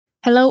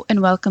Hello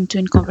and welcome to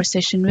In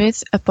Conversation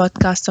With, a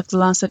podcast of the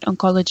Lancet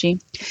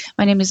Oncology.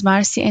 My name is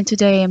Marcy and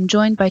today I am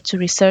joined by two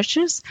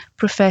researchers,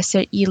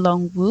 Professor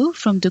Yilong Wu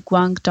from the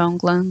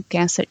Guangdong Lung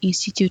Cancer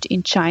Institute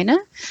in China,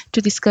 to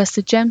discuss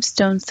the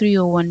Gemstone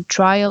 301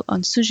 trial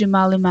on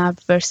sugemalimab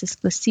versus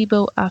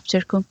placebo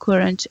after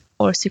concurrent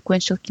or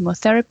sequential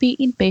chemotherapy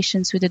in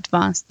patients with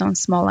advanced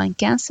non-small lung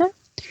cancer,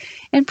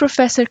 and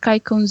Professor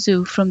Caicun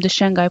Zhou from the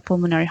Shanghai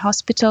Pulmonary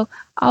Hospital,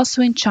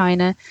 also in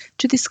China,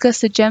 to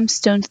discuss the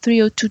Gemstone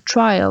 302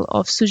 trial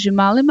of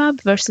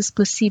sugemalimab versus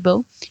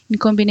placebo in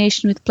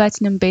combination with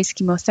platinum-based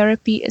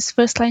chemotherapy as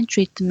first-line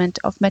treatment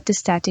of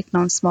metastatic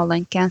non-small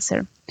lung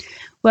cancer.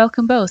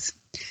 Welcome both.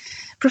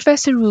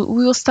 Professor Wu,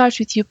 we will start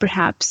with you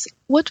perhaps.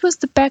 What was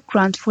the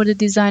background for the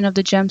design of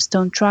the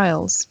Gemstone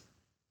trials?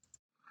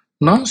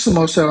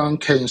 Non-small cell lung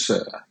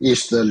cancer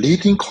is the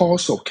leading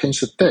cause of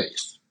cancer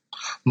death.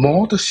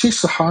 More than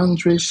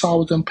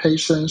 600,000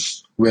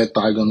 patients were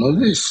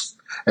diagnosed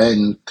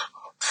and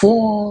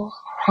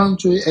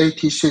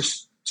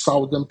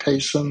 486,000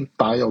 patients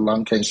died of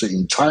lung cancer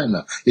in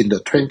China in the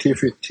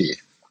 2050.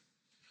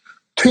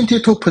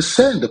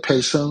 22% of the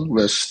patients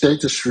were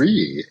stage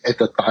 3 at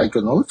the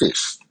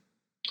diagnosis.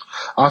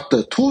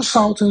 After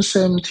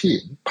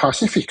 2017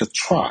 Pacific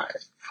trial,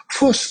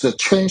 first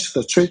changed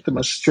the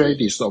treatment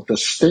strategies of the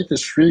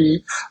stage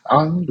 3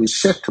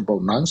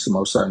 unresectable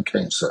non-small cell lung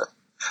cancer.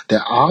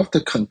 Thereafter,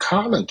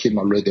 concurrent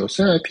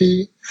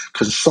chemoradiotherapy,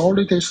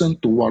 consolidation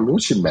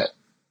durvalumab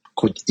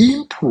could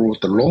improve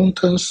the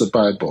long-term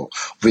survival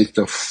with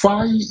the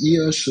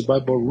 5-year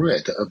survival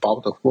rate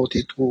about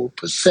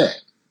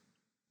 42%.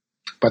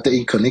 But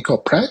in clinical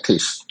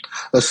practice,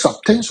 a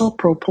substantial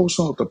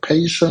proportion of the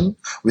patients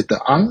with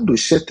the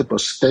unresectable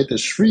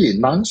stage 3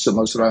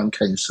 non-small cell lung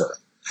cancer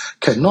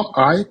cannot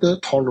either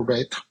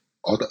tolerate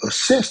or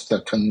assess the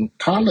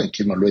concurrent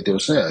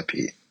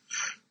chemoradiotherapy.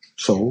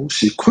 So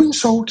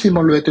sequential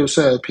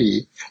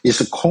chemoradiotherapy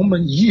is a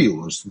common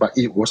use, but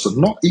it was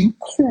not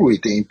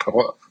included in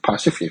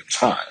Pacific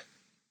trial.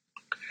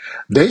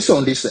 Based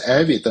on this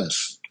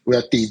evidence, we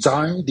have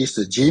designed this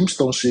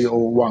Gemstone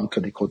 301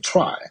 clinical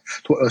trial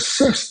to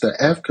assess the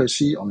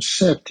efficacy and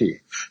safety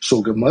of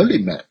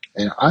sugemalimab,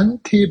 an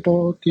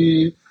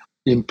antibody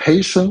in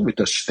patients with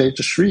the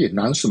stage 3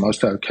 non-small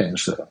cell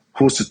cancer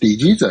whose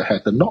disease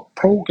had not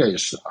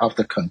progressed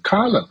after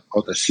concurrent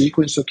or the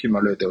sequential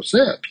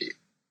chemoradiotherapy.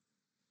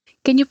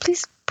 Can you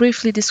please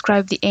briefly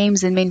describe the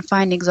aims and main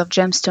findings of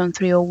Gemstone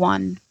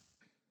 301?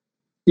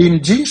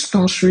 In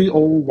Gemstone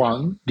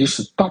 301,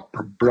 this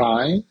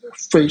double-blind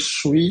phase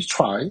 3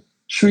 trial,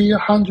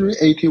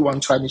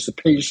 381 Chinese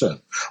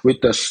patients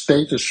with the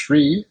stage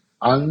 3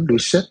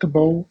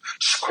 unresectable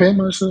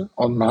squamous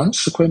or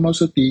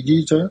non-squamous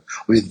disease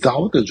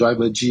without the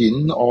driver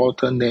gene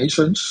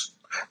alternations.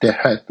 They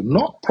had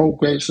not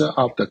progressed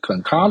after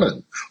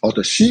concurrent or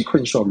the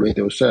sequential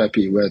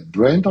radiotherapy were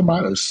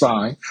randomized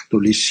assigned to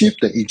receive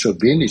the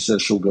intravenous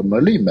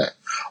sugemalimab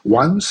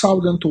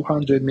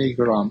 1,200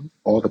 mg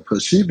or the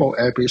placebo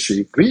every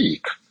 3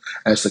 weeks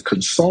as a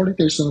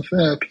consolidation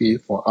therapy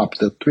for up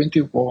to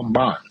 24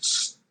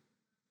 months.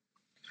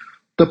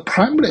 The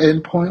primary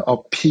endpoint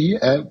of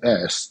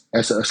PFS,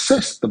 as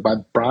assessed by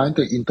blind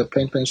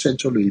independent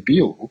central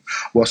review,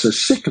 was a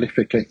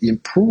significant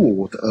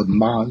improvement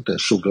among the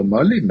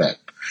sugemalimab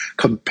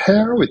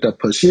compared with the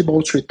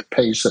placebo-treated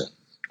patient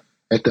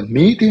at the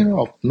median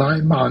of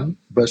 9 months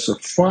versus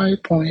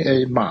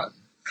 5.8 months,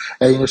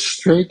 and a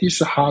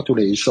straightest hazard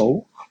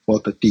ratio for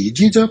the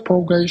disease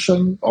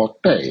progression or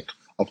death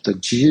of the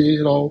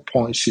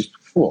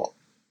 0.64.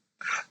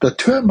 The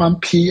 12-month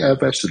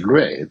PFS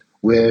rate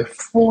were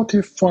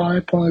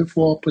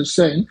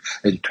 45.4%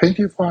 and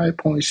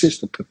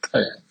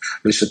 25.6%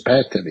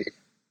 respectively.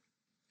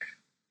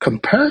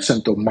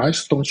 Comparison to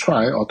milestone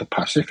trial of the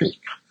Pacific,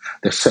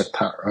 they set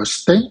a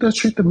standard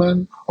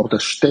treatment of the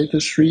stage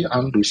 3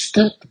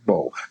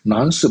 unresectable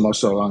non-small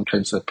cell lung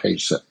cancer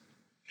patient.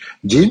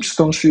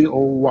 Gemstone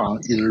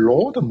 301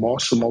 enrolled more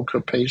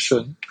smoker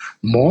patients,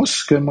 more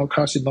squamous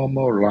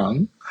carcinoma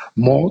lung,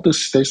 more the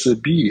stage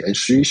B and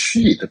C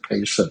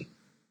patients.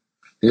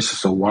 This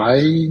is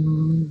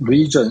one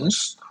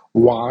reasons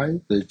why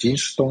the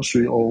Gemstone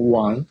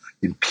 301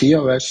 in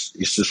PFS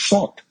is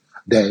short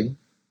than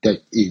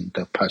that in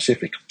the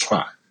Pacific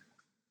trial.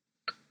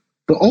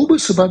 The overall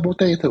survival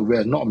data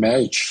were not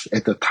matched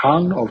at the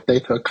time of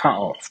data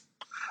cutoff,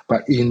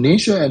 but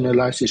initial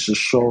analysis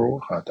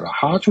showed the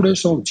hazard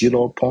ratio of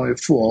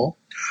 0.4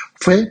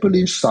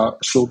 favoring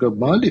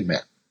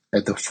sugemalimab,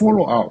 and the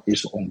follow-up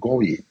is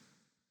ongoing.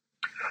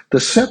 The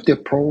safety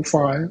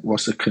profile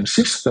was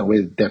consistent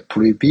with the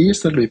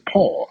previous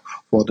report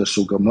for the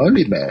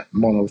sugemalimab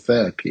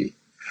monotherapy,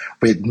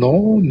 with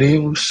no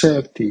new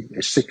safety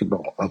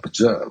signal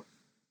observed.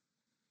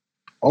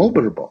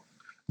 Overall,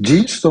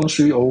 Gemstone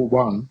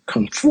 301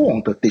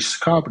 confirmed the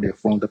discovery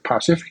from the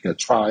Pacific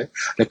trial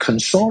that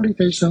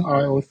consolidation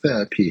IO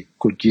therapy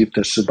could give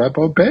the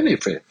survival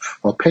benefit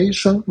for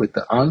patients with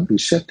the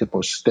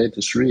unresectable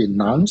stage 3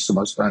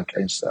 non-small cell lung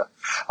cancer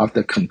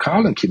after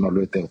concurrent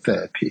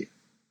chemoradiotherapy.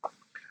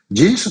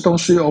 Gemstone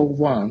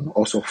 301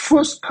 also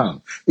first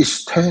time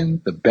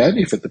extend the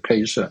benefit the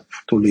patient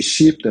to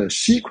receive the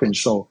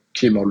sequential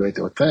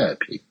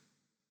chemoradiotherapy.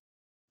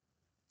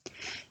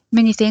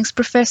 Many thanks,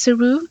 Professor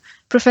Wu.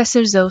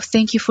 Professor Zhou,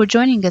 thank you for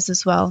joining us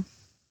as well.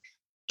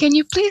 Can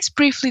you please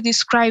briefly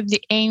describe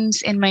the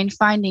aims and main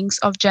findings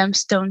of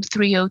Gemstone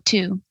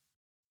 302?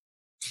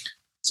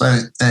 So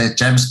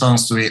Gemstone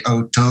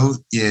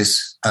 302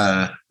 is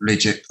a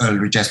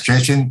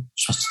registration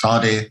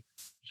study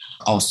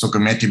of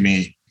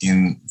sucometinib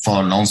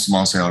for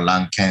non-small cell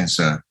lung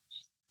cancer.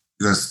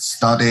 The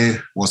study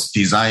was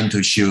designed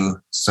to show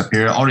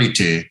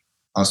superiority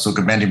of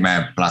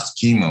sucometinib plus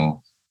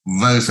chemo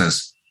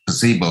versus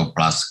placebo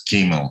plus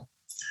chemo.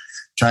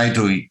 Try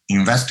to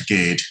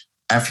investigate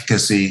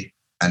efficacy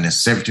and the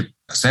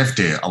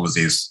safety of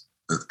this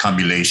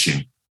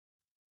combination.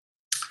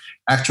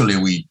 Actually,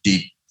 we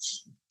did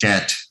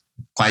get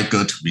quite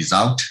good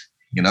result.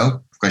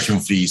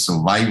 Progression-free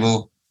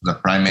survival, the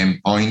primary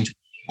endpoint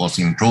was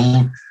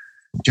improved.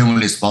 Tumor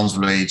response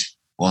rate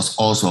was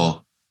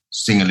also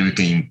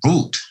significantly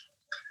improved.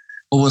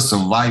 Overall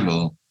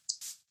survival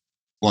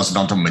was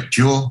not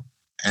mature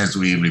as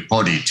we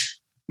reported.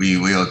 We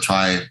will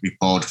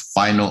report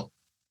final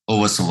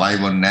overall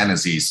survival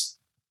analysis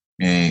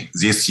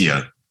this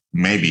year,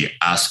 maybe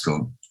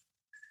ASCO.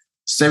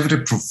 Safety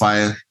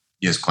profile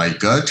is quite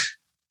good.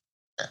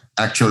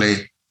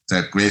 Actually,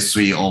 the grade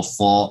 3 or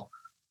 4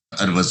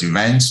 adverse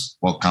events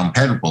were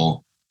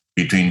comparable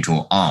between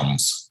two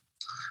arms.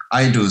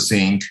 I do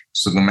think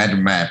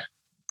sucometinib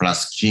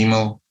plus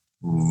chemo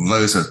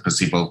versus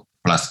placebo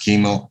plus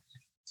chemo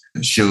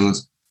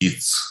shows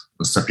its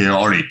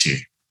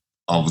superiority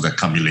of the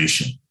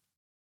combination.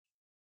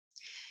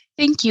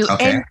 Thank you.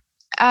 Okay.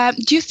 And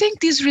do you think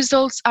these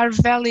results are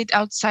valid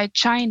outside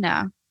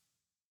China?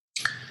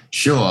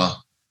 Sure,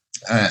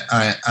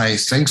 I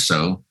think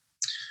so.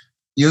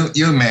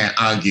 You may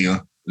argue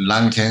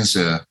lung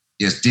cancer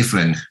is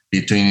different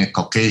between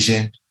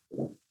Caucasian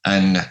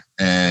and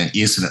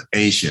East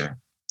Asia.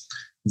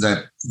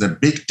 The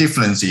big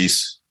difference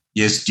is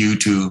due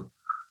to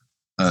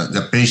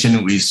the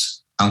patient with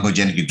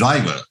oncogenic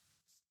driver.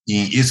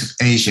 In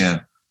East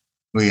Asia,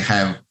 we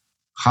have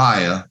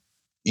higher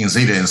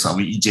incidence of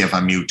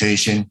EGFR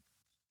mutation,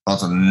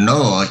 but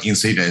lower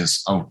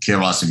incidence of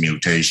KRAS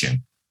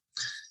mutation.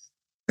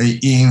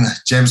 In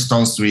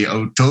Gemstone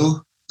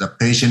 302, the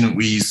patient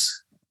with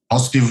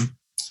positive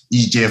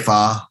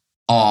EGFR,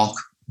 ALK,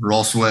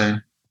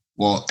 ROS1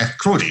 were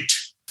excluded.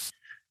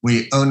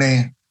 We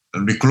only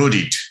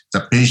recruited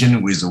the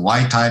patient with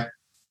Y-type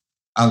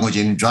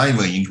oncogenic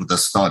driver into the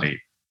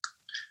study.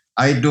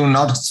 I do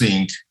not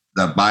think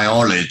the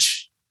biology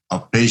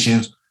of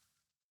patients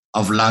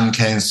of lung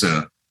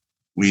cancer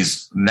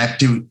with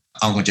negative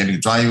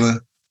oncogenic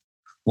driver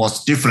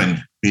was different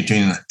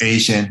between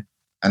Asian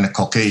and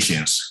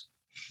Caucasians.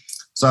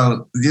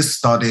 So this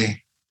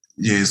study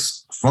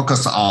is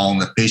focused on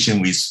the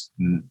patient with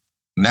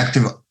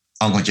negative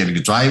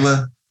oncogenic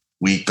driver.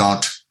 We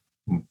got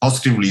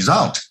positive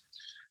result.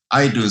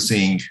 I do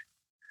think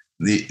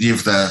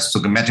if the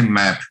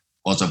sucometinib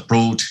was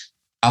approved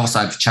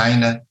outside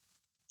China,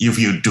 if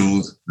you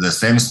do the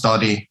same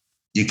study,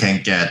 you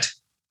can get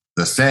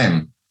the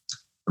same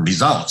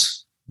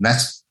results.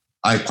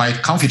 I'm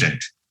quite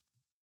confident.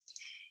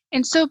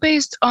 And so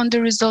based on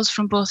the results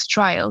from both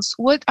trials,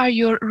 what are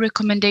your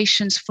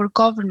recommendations for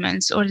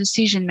governments or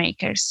decision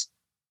makers?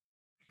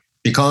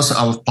 Because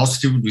of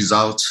positive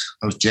results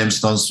of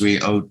Gemstone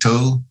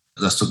 302,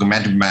 the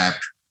sucometinib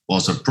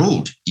was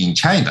approved in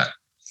China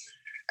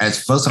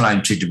as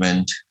first-line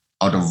treatment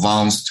of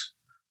advanced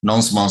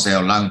non-small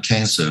cell lung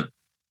cancer,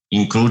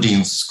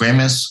 including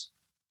squamous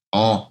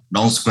or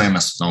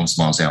non-squamous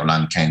non-small cell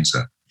lung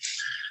cancer.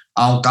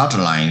 Our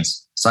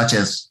guidelines, such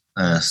as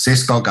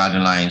CISCO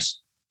guidelines,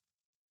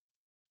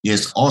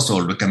 is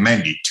also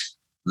recommended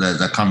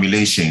the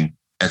combination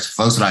as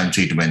first-line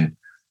treatment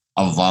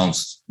of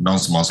advanced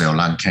non-small cell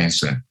lung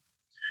cancer.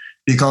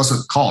 Because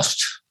of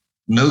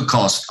no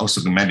cost of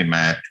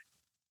sucometinib,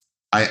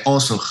 I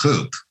also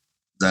hope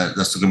that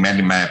the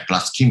sucometinib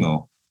plus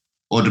chemo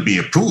would be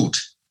approved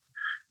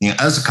in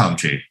other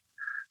countries,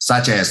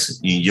 such as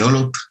in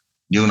Europe,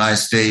 United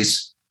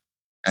States,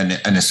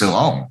 and so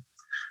on.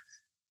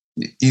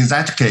 In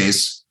that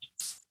case,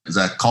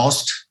 the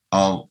cost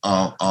of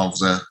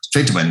the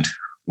treatment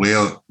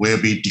will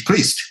be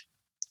decreased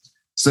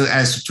so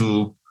as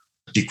to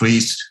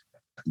decrease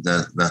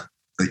the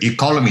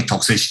economy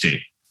toxicity,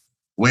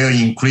 will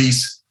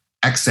increase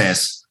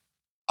access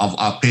of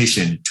our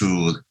patient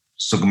to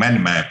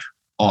sucometinib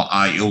or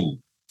IO.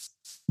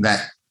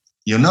 That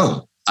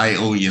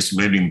IO is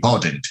very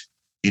important.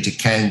 It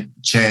can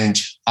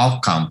change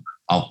outcome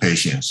of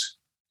patients.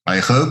 I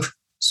hope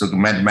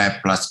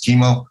sucometinib plus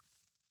chemo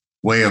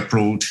will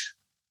approved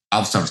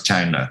outside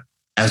China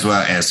as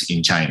well as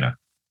in China.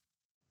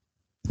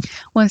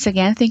 Once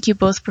again, thank you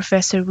both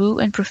Professor Wu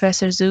and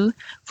Professor Zhou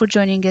for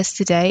joining us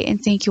today,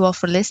 and thank you all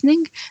for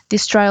listening.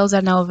 These trials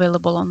are now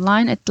available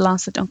online at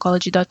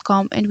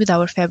lancetoncology.com and with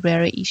our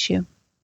February issue.